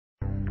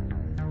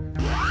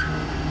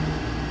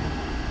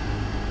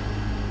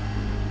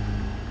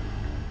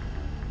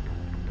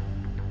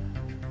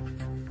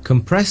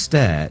Compressed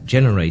air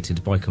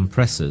generated by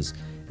compressors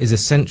is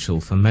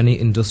essential for many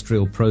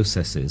industrial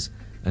processes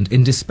and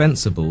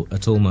indispensable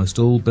at almost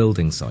all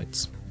building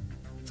sites.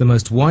 The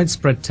most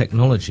widespread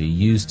technology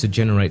used to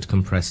generate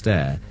compressed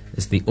air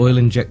is the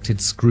oil-injected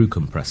screw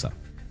compressor.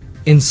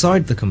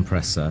 Inside the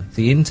compressor,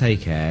 the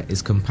intake air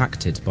is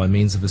compacted by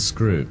means of a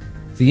screw.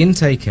 The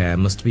intake air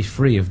must be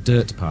free of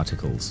dirt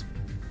particles.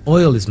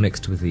 Oil is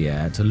mixed with the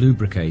air to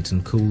lubricate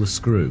and cool the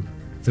screw.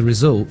 The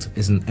result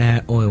is an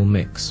air-oil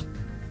mix.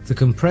 The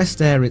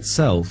compressed air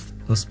itself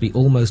must be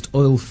almost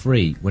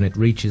oil-free when it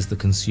reaches the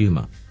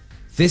consumer.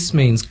 This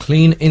means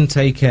clean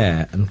intake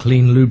air and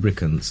clean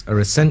lubricants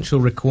are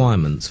essential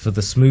requirements for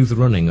the smooth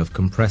running of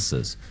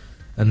compressors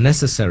and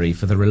necessary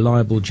for the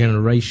reliable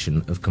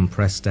generation of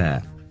compressed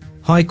air.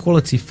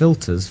 High-quality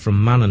filters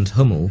from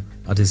Mann+Hummel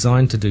are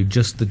designed to do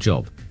just the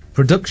job.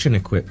 Production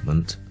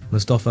equipment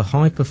must offer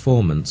high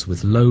performance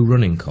with low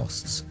running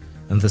costs,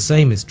 and the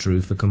same is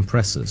true for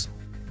compressors.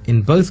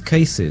 In both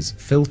cases,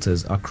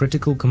 filters are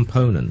critical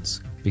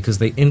components because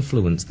they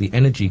influence the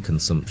energy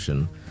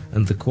consumption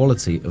and the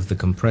quality of the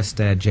compressed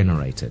air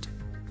generated.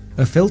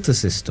 A filter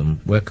system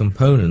where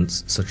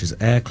components such as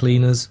air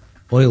cleaners,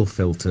 oil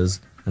filters,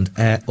 and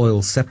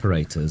air-oil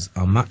separators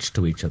are matched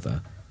to each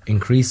other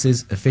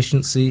increases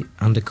efficiency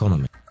and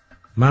economy.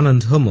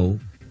 Mann+Hummel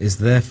is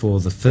therefore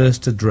the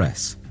first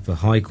address for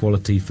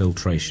high-quality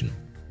filtration.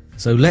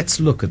 So let's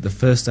look at the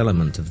first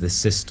element of this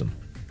system,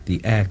 the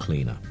air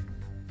cleaner.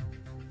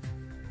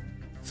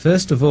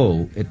 First of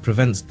all, it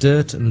prevents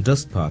dirt and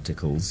dust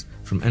particles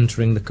from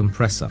entering the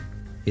compressor.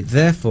 It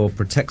therefore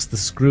protects the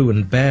screw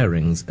and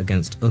bearings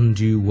against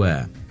undue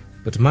wear.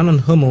 But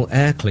Mann+Hummel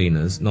air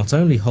cleaners not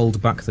only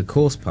hold back the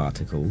coarse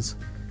particles,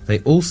 they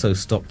also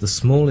stop the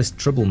smallest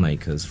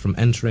troublemakers from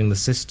entering the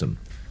system,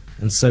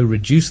 and so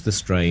reduce the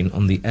strain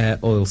on the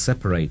air-oil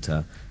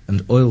separator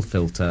and oil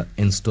filter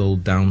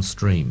installed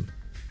downstream.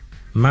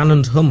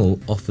 Mann+Hummel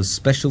offers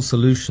special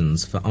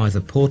solutions for either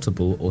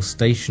portable or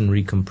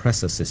stationary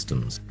compressor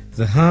systems.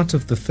 The heart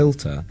of the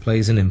filter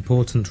plays an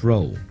important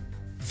role.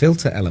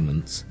 Filter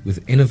elements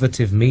with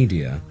innovative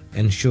media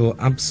ensure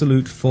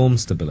absolute form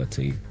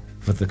stability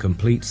for the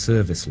complete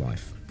service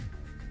life.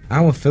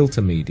 Our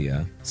filter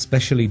media,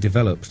 specially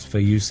developed for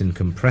use in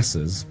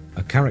compressors,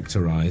 are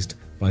characterized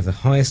by the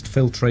highest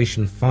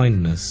filtration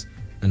fineness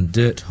and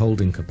dirt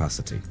holding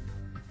capacity.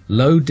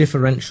 Low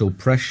differential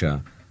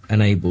pressure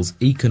enables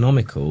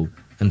economical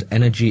and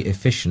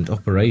energy-efficient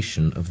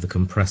operation of the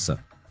compressor.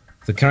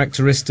 The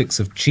characteristics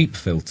of cheap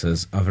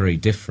filters are very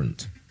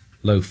different: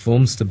 low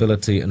form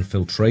stability and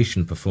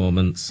filtration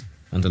performance,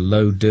 and a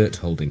low dirt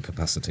holding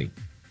capacity.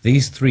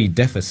 These three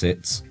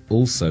deficits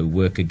also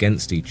work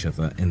against each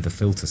other in the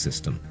filter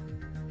system.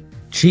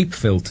 Cheap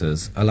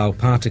filters allow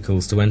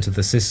particles to enter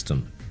the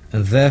system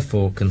and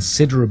therefore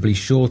considerably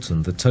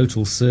shorten the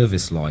total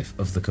service life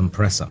of the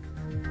compressor.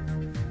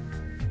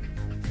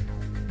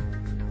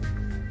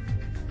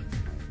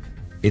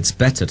 It's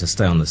better to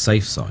stay on the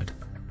safe side.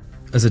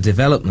 As a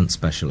development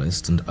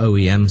specialist and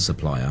OEM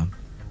supplier,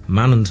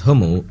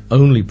 Mann+Hummel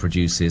only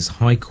produces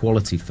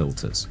high-quality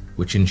filters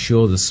which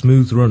ensure the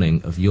smooth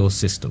running of your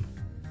system.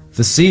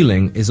 The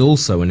sealing is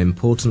also an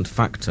important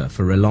factor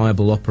for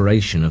reliable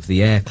operation of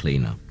the air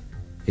cleaner.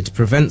 It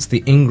prevents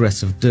the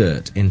ingress of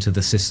dirt into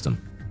the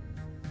system.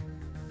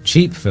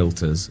 Cheap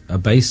filters are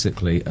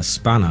basically a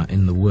spanner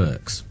in the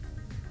works.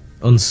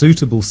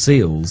 Unsuitable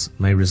seals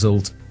may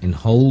result in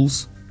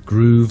holes,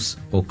 grooves,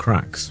 or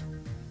cracks.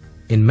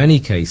 In many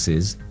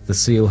cases, the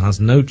seal has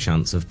no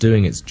chance of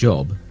doing its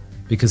job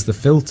because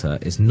the filter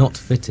is not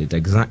fitted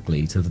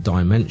exactly to the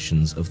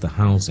dimensions of the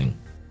housing.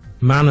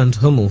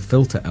 Mann+Hummel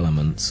filter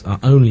elements are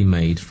only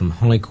made from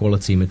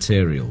high-quality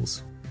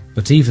materials,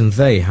 but even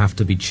they have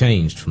to be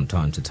changed from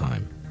time to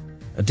time.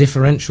 A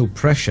differential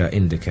pressure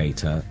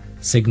indicator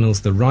signals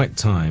the right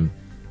time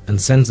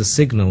and sends a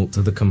signal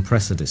to the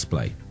compressor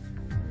display.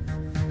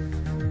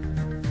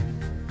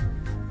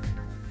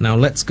 Now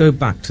let's go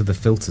back to the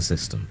filter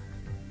system.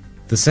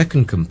 The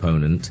second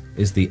component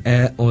is the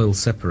air-oil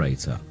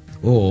separator,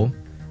 or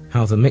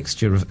how the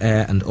mixture of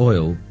air and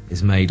oil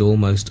is made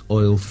almost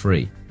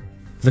oil-free.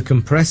 The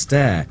compressed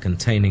air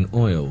containing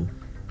oil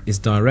is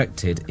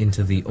directed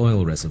into the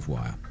oil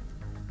reservoir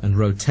and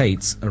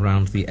rotates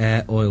around the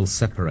air-oil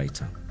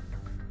separator.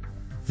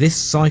 This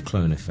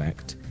cyclone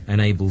effect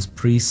enables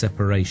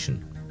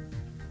pre-separation.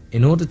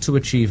 In order to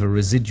achieve a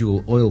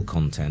residual oil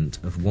content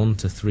of 1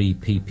 to 3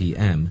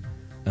 ppm,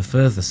 a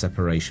further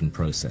separation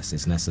process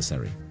is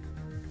necessary.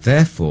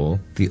 Therefore,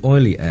 the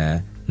oily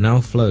air now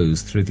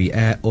flows through the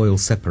air-oil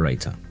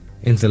separator.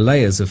 In the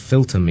layers of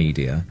filter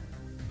media,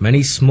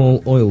 many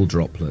small oil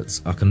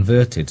droplets are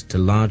converted to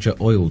larger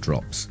oil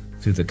drops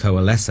through the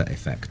coalescer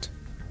effect,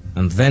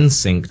 and then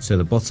sink to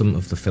the bottom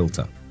of the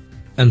filter.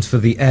 And for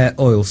the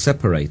air-oil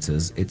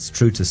separators, it's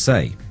true to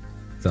say,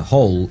 the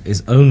whole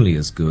is only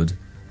as good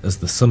as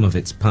the sum of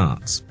its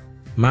parts.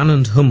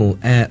 Mann+Hummel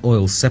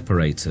air-oil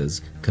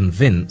separators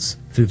convince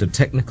through the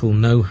technical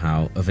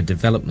know-how of a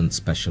development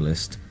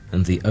specialist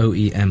and the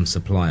OEM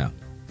supplier.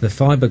 The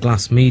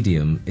fiberglass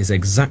medium is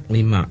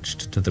exactly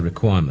matched to the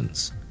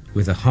requirements,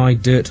 with a high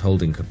dirt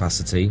holding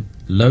capacity,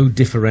 low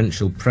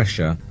differential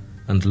pressure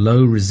and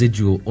low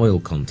residual oil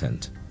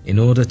content, in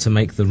order to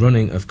make the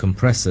running of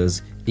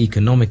compressors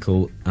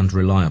economical and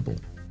reliable.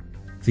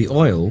 The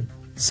oil,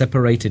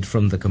 separated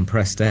from the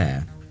compressed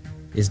air,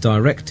 is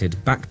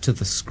directed back to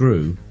the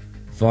screw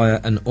via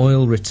an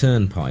oil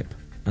return pipe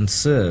and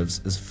serves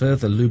as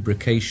further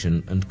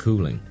lubrication and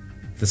cooling.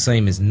 The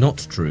same is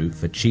not true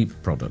for cheap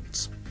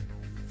products.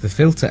 The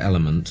filter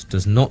element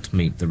does not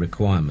meet the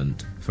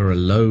requirement for a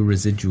low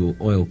residual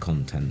oil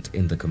content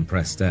in the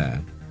compressed air.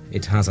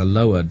 It has a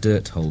lower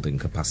dirt holding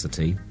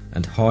capacity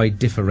and high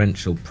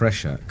differential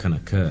pressure can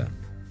occur.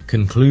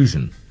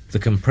 Conclusion: the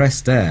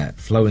compressed air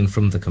flowing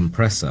from the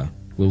compressor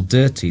will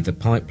dirty the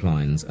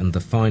pipelines and the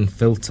fine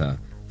filter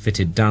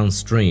fitted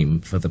downstream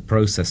for the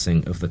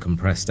processing of the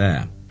compressed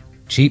air.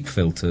 Cheap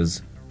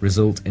filters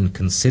result in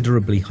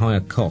considerably higher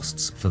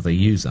costs for the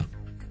user.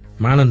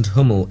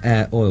 Mann+Hummel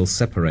air oil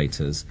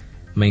separators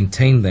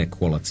maintain their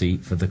quality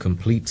for the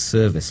complete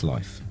service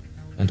life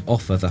and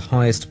offer the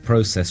highest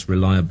process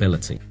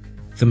reliability.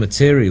 The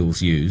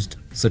materials used,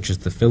 such as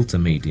the filter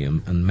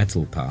medium and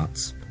metal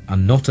parts, are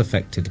not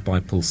affected by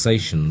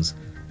pulsations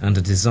and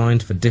are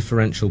designed for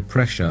differential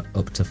pressure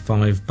up to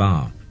 5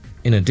 bar.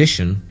 In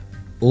addition,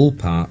 all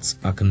parts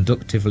are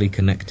conductively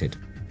connected.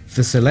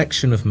 The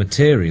selection of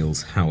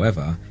materials,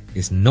 however,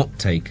 is not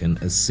taken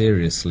as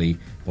seriously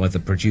by the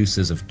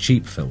producers of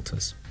cheap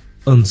filters.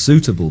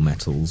 Unsuitable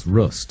metals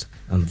rust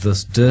and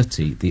thus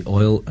dirty the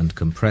oil and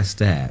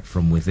compressed air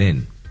from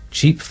within.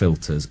 Cheap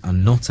filters are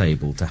not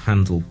able to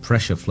handle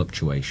pressure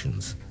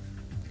fluctuations,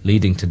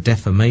 leading to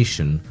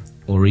deformation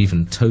or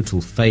even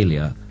total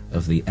failure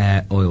of the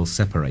air-oil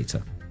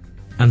separator.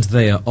 And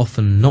they are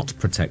often not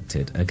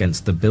protected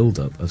against the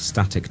buildup of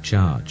static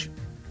charge,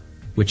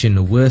 which in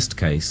the worst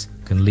case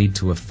can lead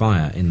to a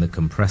fire in the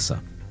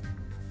compressor.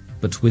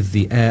 But with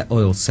the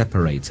air-oil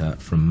separator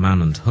from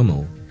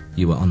Mann+Hummel,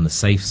 you are on the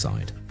safe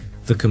side.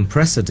 The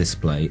compressor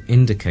display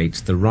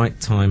indicates the right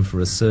time for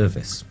a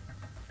service.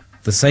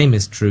 The same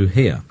is true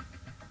here.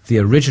 The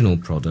original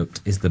product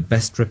is the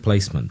best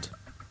replacement.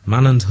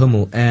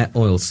 Mann+Hummel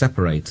air-oil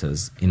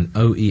separators in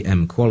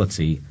OEM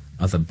quality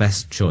are the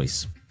best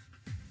choice.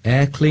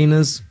 Air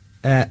cleaners,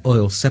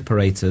 air-oil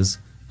separators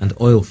and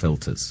oil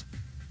filters.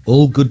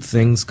 All good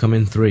things come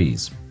in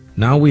threes.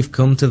 Now we've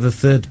come to the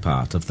third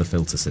part of the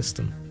filter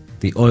system,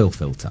 the oil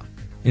filter.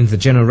 In the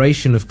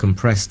generation of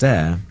compressed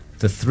air,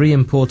 the three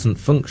important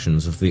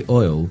functions of the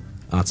oil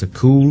are to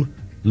cool,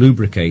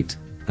 lubricate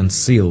and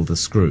seal the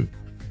screw.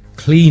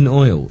 Clean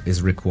oil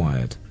is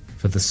required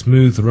for the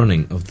smooth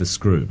running of the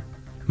screw.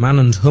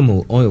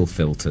 Mann+Hummel oil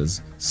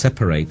filters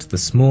separate the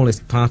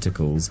smallest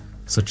particles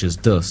such as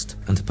dust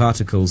and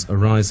particles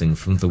arising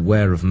from the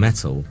wear of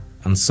metal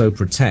and so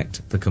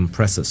protect the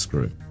compressor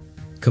screw.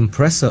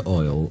 Compressor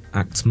oil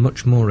acts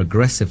much more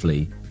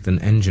aggressively than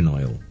engine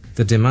oil.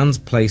 The demands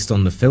placed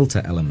on the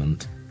filter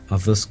element are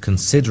thus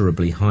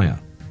considerably higher.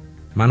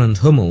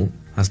 Mann+Hummel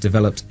has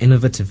developed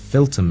innovative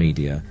filter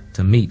media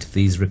to meet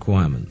these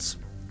requirements.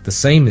 The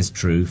same is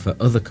true for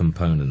other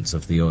components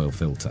of the oil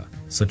filter,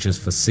 such as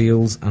for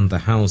seals and the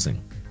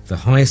housing. The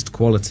highest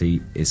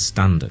quality is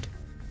standard.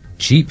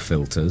 Cheap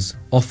filters,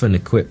 often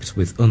equipped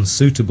with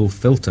unsuitable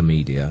filter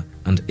media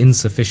and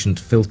insufficient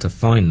filter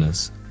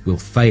fineness, will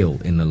fail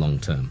in the long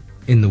term.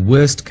 In the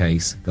worst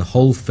case, the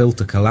whole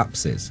filter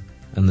collapses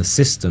and the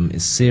system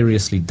is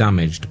seriously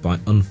damaged by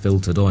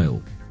unfiltered oil.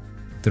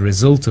 The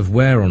result of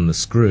wear on the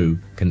screw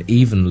can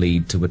even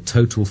lead to a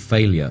total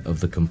failure of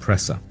the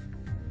compressor.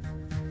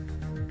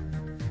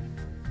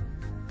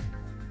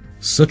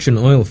 Such an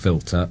oil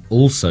filter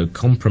also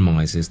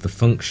compromises the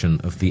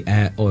function of the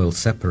air-oil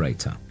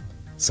separator,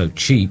 so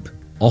cheap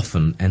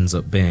often ends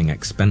up being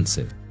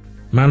expensive.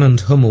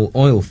 Mann+Hummel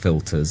oil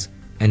filters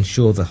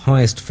ensure the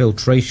highest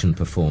filtration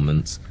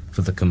performance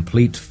for the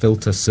complete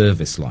filter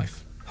service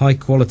life.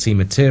 High-quality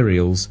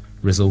materials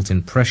result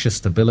in pressure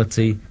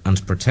stability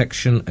and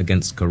protection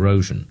against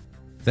corrosion,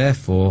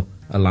 therefore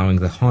allowing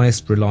the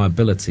highest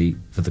reliability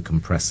for the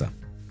compressor.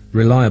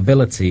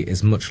 Reliability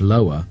is much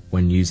lower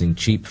when using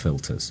cheap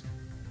filters.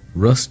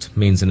 Rust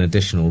means an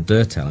additional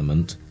dirt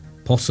element,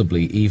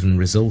 possibly even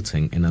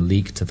resulting in a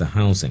leak to the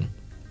housing.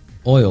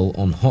 Oil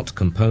on hot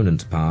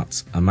component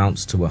parts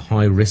amounts to a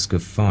high risk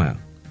of fire.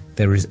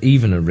 There is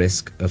even a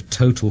risk of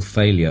total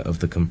failure of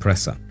the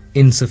compressor.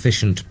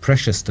 Insufficient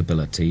pressure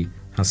stability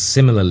has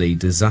similarly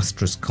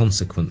disastrous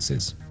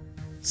consequences.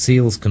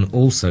 Seals can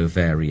also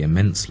vary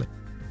immensely.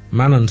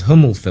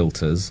 Mann+Hummel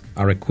filters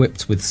are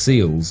equipped with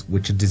seals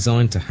which are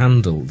designed to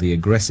handle the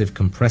aggressive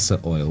compressor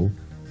oil,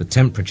 the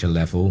temperature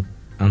level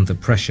and the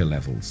pressure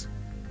levels.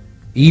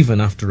 Even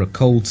after a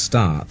cold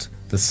start,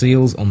 the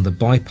seals on the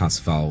bypass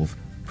valve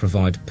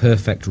provide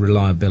perfect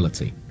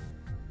reliability.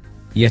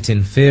 Yet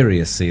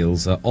inferior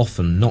seals are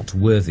often not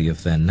worthy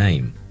of their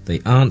name. They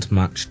aren't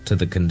matched to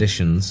the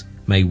conditions,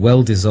 may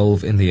well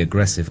dissolve in the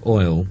aggressive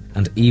oil,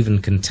 and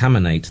even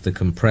contaminate the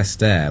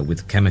compressed air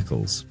with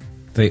chemicals.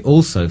 They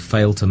also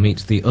fail to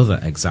meet the other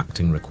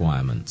exacting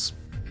requirements.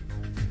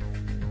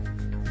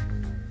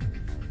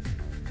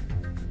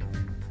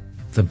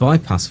 The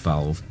bypass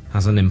valve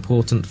has an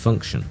important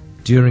function.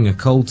 During a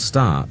cold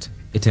start,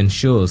 it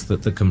ensures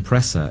that the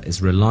compressor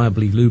is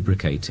reliably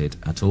lubricated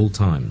at all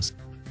times.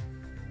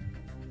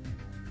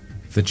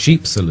 The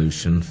cheap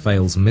solution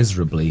fails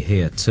miserably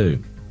here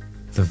too.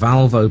 The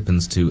valve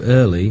opens too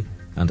early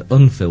and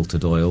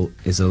unfiltered oil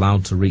is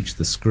allowed to reach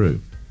the screw.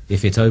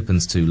 If it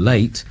opens too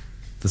late,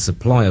 the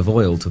supply of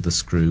oil to the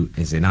screw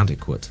is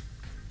inadequate.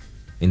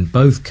 In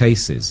both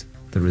cases,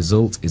 the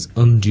result is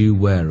undue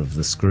wear of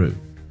the screw.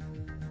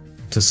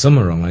 To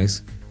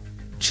summarize,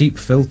 cheap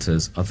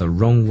filters are the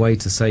wrong way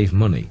to save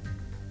money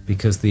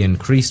because the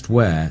increased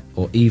wear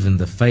or even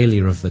the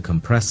failure of the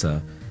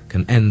compressor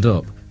can end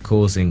up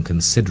causing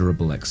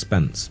considerable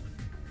expense.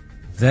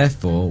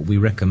 Therefore, we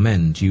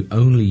recommend you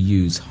only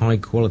use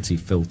high-quality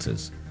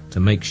filters to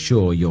make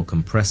sure your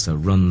compressor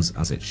runs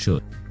as it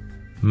should.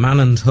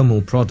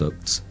 Mann+Hummel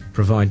products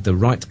provide the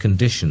right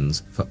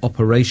conditions for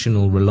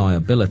operational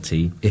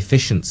reliability,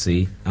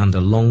 efficiency, and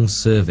a long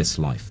service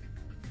life.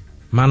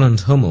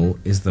 Mann+Hummel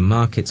is the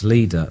market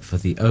leader for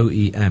the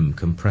OEM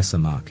compressor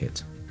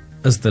market.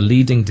 As the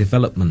leading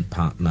development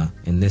partner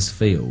in this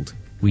field,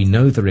 we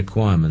know the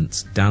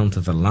requirements down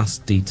to the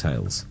last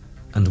details,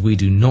 and we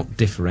do not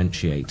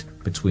differentiate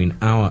between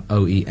our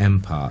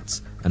OEM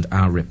parts and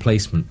our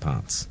replacement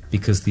parts,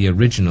 because the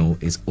original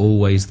is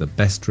always the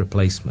best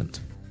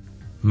replacement.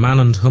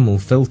 Mann+Hummel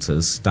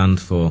filters stand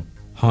for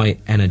high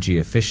energy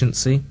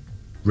efficiency,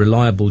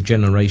 reliable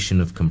generation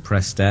of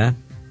compressed air,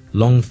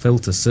 long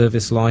filter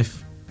service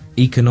life,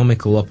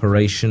 economical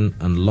operation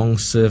and long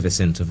service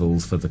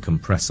intervals for the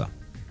compressor.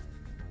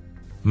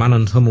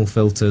 Mann+Hummel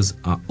filters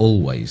are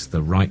always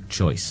the right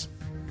choice.